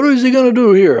 What is he going to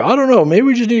do here? I don't know. Maybe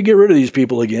we just need to get rid of these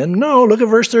people again. No, look at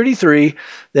verse 33.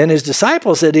 Then his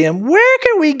disciples said to him, where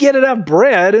can we get enough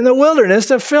bread in the wilderness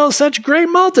to fill such great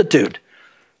multitude?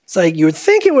 It's like you would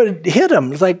think it would hit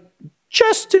him. It's like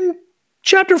just in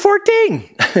chapter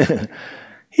 14.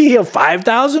 He healed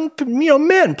 5,000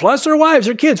 men, plus their wives,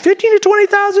 their kids, 15 to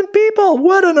 20,000 people.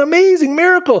 What an amazing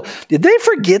miracle. Did they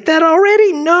forget that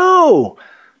already? No.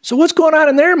 So what's going on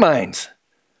in their minds?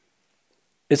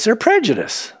 It's their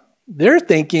prejudice. They're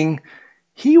thinking,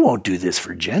 he won't do this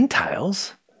for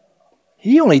Gentiles.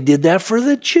 He only did that for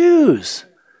the Jews.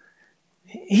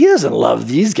 he doesn't love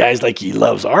these guys like he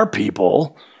loves our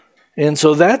people. And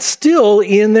so that's still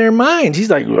in their minds. He's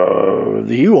like,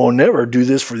 he won't never do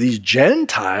this for these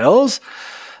Gentiles.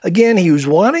 Again, he was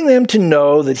wanting them to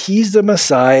know that he's the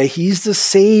Messiah, he's the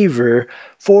Savior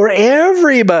for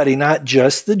everybody, not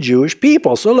just the Jewish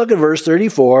people. So look at verse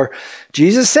 34.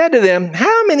 Jesus said to them,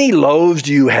 how many loaves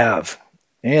do you have?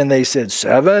 And they said,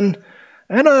 7,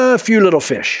 and a few little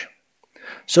fish.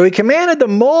 So he commanded the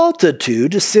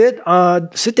multitude to sit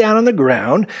down on the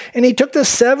ground, and he took the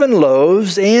 7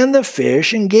 loaves and the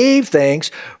fish and gave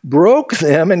thanks, broke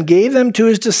them and gave them to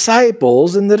his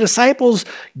disciples, and the disciples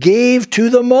gave to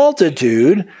the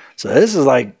multitude. So this is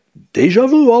like deja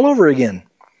vu all over again.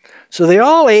 So they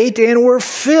all ate and were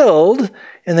filled,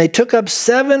 and they took up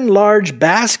 7 large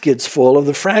baskets full of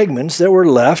the fragments that were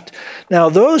left. Now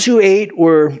those who ate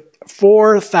were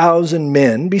 4,000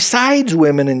 men, besides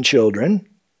women and children.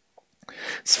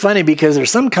 It's funny because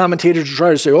there's some commentators who try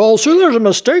to say, oh, so there's a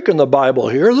mistake in the Bible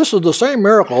here. This is the same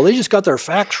miracle. They just got their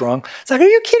facts wrong. It's like, are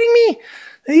you kidding me?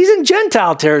 He's in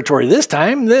Gentile territory this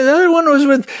time. The other one was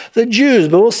with the Jews,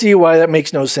 but we'll see why that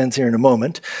makes no sense here in a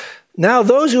moment. Now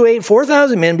those who ate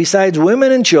 4,000 men, besides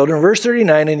women and children, verse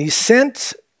 39, and he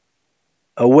sent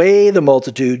away the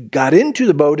multitude, got into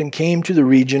the boat, and came to the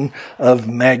region of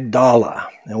Magdala.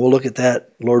 And we'll look at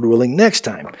that, Lord willing, next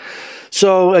time.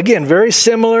 So again, very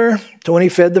similar to when he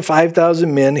fed the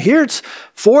 5,000 men. Here it's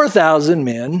 4,000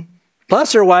 men,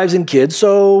 plus their wives and kids.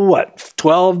 So what,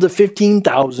 12 to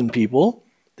 15,000 people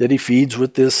that he feeds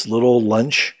with this little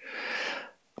lunch.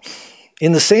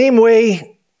 In the same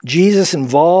way, Jesus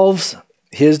involves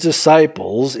his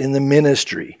disciples in the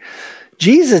ministry.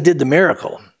 Jesus did the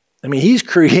miracle. I mean, he's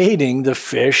creating the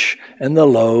fish and the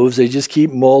loaves. They just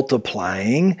keep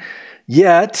multiplying.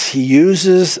 Yet he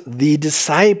uses the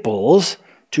disciples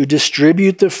to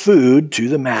distribute the food to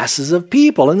the masses of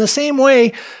people. In the same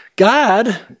way,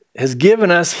 God has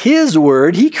given us his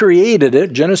word. He created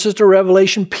it, Genesis to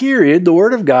Revelation, period, the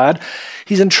word of God.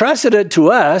 He's entrusted it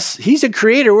to us. He's the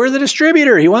creator. We're the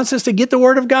distributor. He wants us to get the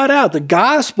word of God out, the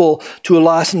gospel to a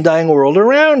lost and dying world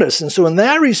around us. And so in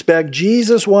that respect,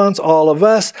 Jesus wants all of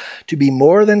us to be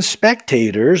more than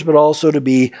spectators, but also to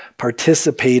be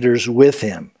participators with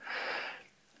him.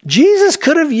 Jesus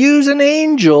could have used an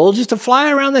angel just to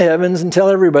fly around the heavens and tell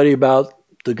everybody about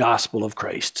the gospel of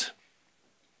Christ.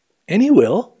 And he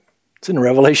will. It's in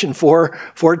Revelation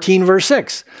 4:14, verse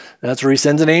 6. That's where he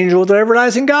sends an angel with the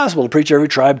everlasting gospel to preach every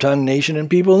tribe, tongue, nation, and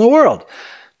people in the world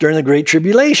during the Great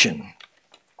Tribulation.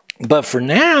 But for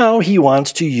now, he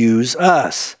wants to use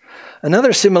us.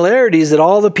 Another similarity is that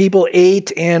all the people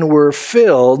ate and were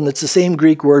filled, and it's the same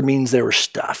Greek word, means they were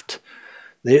stuffed.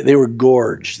 They were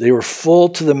gorged. They were full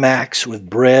to the max with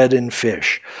bread and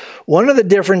fish. One of the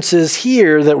differences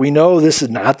here that we know this is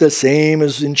not the same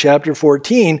as in chapter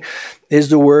 14 is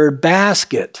the word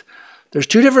basket. There's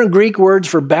 2 different Greek words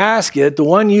for basket. The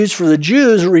one used for the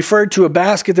Jews referred to a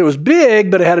basket that was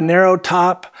big, but it had a narrow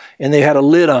top and they had a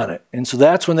lid on it. And so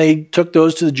that's when they took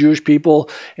those to the Jewish people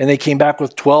and they came back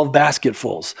with 12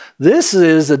 basketfuls. This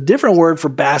is a different word for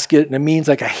basket, and it means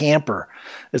like a hamper.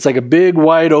 It's like a big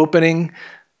wide opening.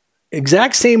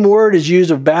 Exact same word is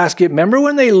used of basket. Remember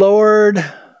when they lowered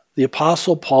the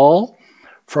Apostle Paul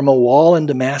from a wall in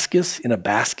Damascus in a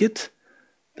basket?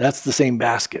 That's the same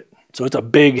basket. So it's a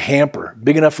big hamper,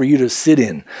 big enough for you to sit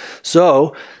in.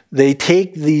 So they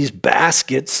take these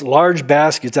baskets, large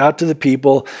baskets, out to the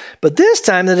people. But this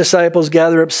time the disciples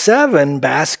gather up 7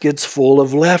 baskets full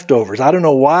of leftovers. I don't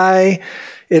know why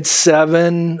it's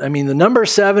 7. I mean, the number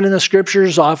 7 in the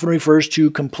scriptures often refers to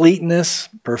completeness,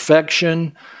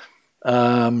 perfection.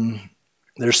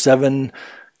 There's 7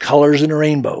 colors in a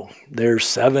rainbow. There's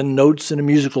 7 notes in a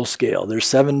musical scale. There's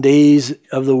 7 days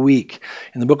of the week.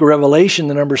 In the book of Revelation,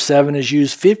 the number 7 is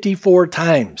used 54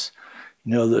 times.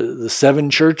 You know, the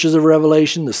 7 churches of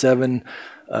Revelation, the 7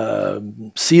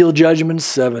 seal judgments,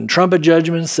 7 trumpet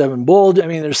judgments, 7 bowl. I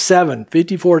mean, there's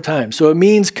 54 times. So it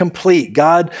means complete.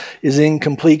 God is in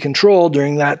complete control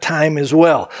during that time as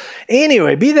well.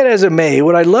 Anyway, be that as it may,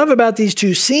 what I love about these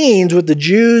 2 scenes with the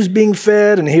Jews being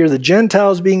fed and here the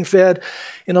Gentiles being fed,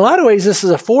 in a lot of ways, this is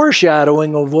a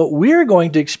foreshadowing of what we're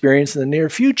going to experience in the near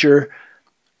future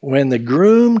when the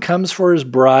groom comes for his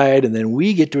bride, and then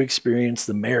we get to experience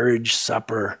the marriage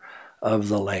supper of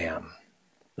the Lamb.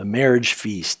 The marriage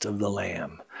feast of the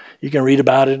Lamb. You can read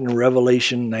about it in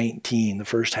Revelation 19, the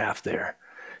first half there.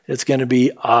 It's going to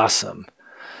be awesome.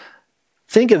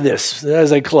 Think of this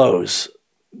as I close.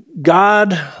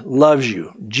 God loves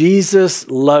you. Jesus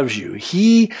loves you.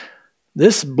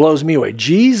 This blows me away.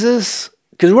 Jesus,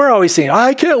 because we're always saying,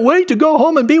 I can't wait to go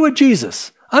home and be with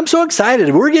Jesus. I'm so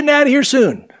excited. We're getting out of here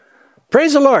soon.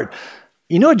 Praise the Lord.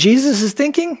 You know what Jesus is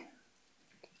thinking?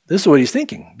 This is what he's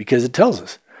thinking, because it tells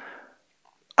us.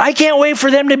 I can't wait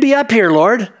for them to be up here,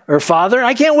 Lord, or Father.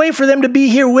 I can't wait for them to be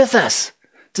here with us,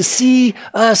 to see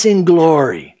us in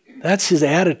glory. That's his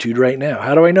attitude right now.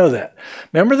 How do I know that?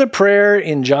 Remember the prayer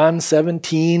in John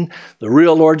 17, the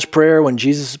real Lord's Prayer, when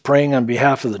Jesus is praying on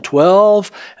behalf of the 12,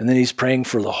 and then he's praying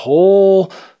for the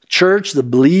whole church, the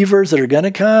believers that are going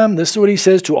to come. This is what he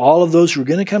says to all of those who are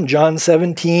going to come. John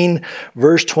 17,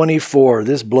 verse 24.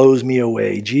 This blows me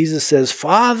away. Jesus says,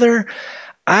 Father,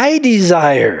 I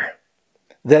desire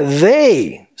that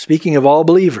they, speaking of all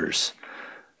believers,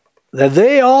 that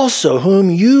they also, whom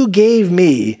you gave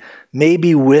me, may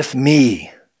be with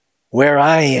me where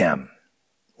I am.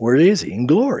 Where is he? In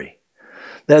glory.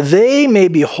 That they may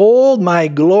behold my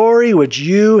glory which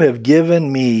you have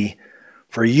given me.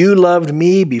 For you loved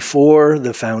me before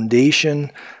the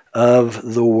foundation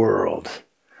of the world.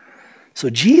 So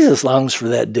Jesus longs for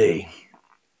that day.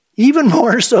 Even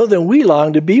more so than we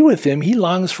long to be with him, he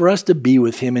longs for us to be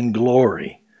with him in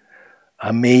glory.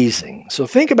 Amazing. So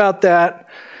think about that.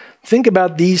 Think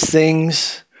about these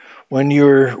things when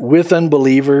you're with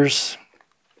unbelievers.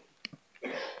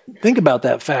 Think about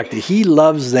that fact that he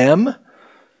loves them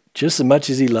just as much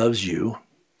as he loves you.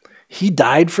 He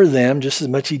died for them just as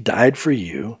much as he died for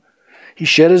you. He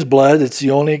shed his blood. It's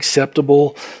the only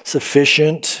acceptable,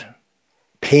 sufficient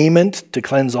payment to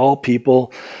cleanse all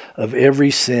people of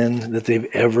every sin that they've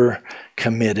ever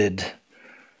committed.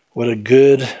 What a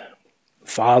good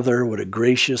Father, what a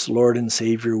gracious Lord and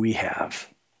Savior we have.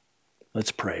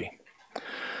 Let's pray.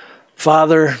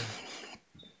 Father,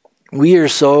 we are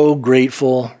so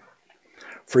grateful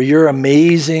for your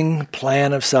amazing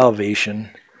plan of salvation,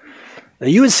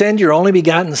 that you would send your only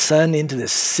begotten Son into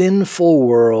this sinful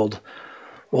world,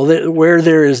 where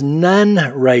there is none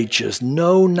righteous,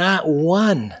 no, not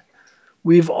one.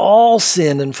 We've all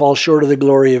sinned and fall short of the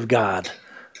glory of God.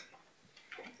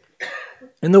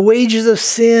 And the wages of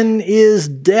sin is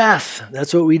death.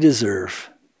 That's what we deserve.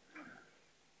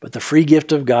 But the free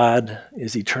gift of God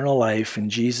is eternal life in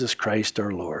Jesus Christ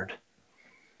our Lord.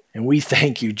 And we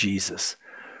thank you, Jesus,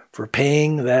 for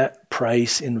paying that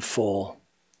price in full.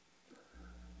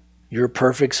 Your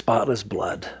perfect, spotless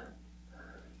blood.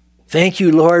 Thank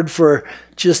you, Lord, for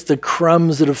just the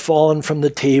crumbs that have fallen from the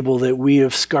table that we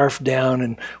have scarfed down,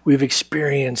 and we've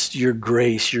experienced your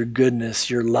grace, your goodness,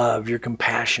 your love, your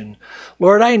compassion.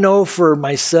 Lord, I know for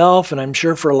myself, and I'm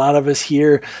sure for a lot of us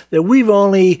here, that we've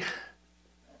only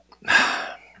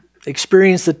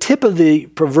experienced the tip of the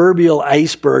proverbial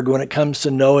iceberg when it comes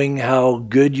to knowing how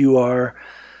good you are,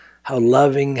 how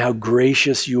loving, how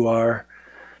gracious you are.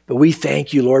 But we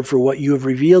thank you, Lord, for what you have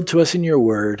revealed to us in your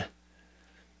word,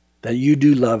 that you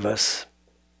do love us,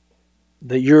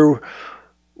 that you're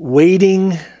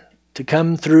waiting to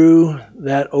come through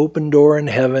that open door in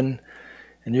heaven,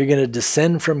 and you're going to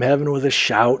descend from heaven with a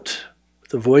shout,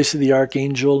 with the voice of the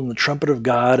archangel and the trumpet of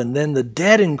God, and then the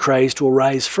dead in Christ will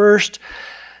rise first,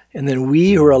 and then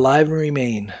we who are alive and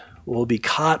remain will be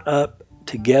caught up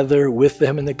together with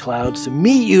them in the clouds to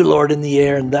meet you, Lord, in the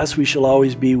air, and thus we shall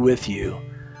always be with you.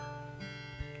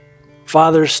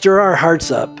 Father, stir our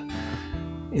hearts up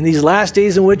in these last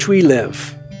days in which we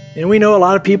live. And we know a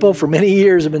lot of people for many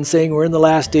years have been saying we're in the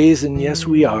last days, and yes,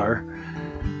 we are.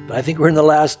 But I think we're in the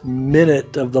last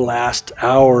minute of the last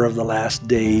hour of the last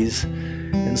days.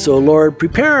 And so, Lord,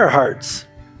 prepare our hearts.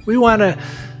 We want to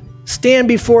stand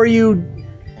before you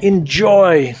in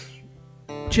joy,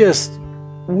 just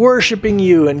worshiping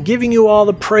you and giving you all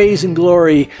the praise and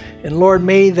glory. And Lord,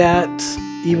 may that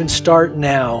even start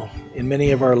now in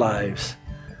many of our lives,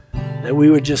 that we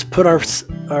would just put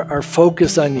our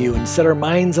focus on you and set our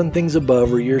minds on things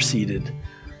above where you're seated,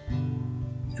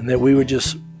 and that we would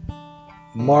just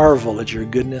marvel at your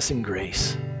goodness and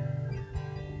grace.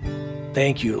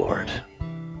 Thank you, Lord,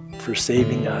 for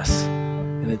saving us,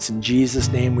 and it's in Jesus'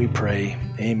 name we pray.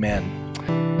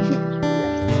 Amen.